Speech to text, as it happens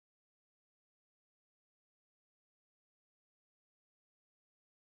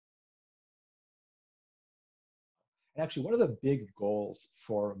And actually, one of the big goals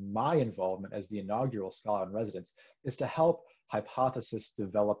for my involvement as the inaugural scholar in residence is to help hypothesis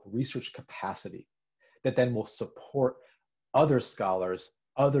develop research capacity that then will support other scholars,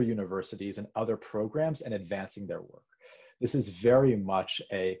 other universities, and other programs in advancing their work. This is very much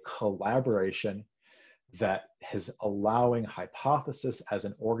a collaboration that is allowing hypothesis as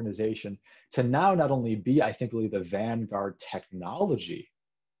an organization to now not only be, I think, really the vanguard technology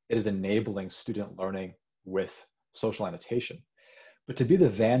that is enabling student learning with social annotation, but to be the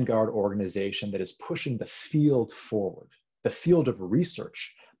vanguard organization that is pushing the field forward, the field of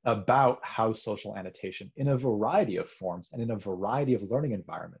research about how social annotation in a variety of forms and in a variety of learning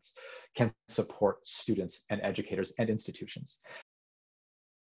environments can support students and educators and institutions.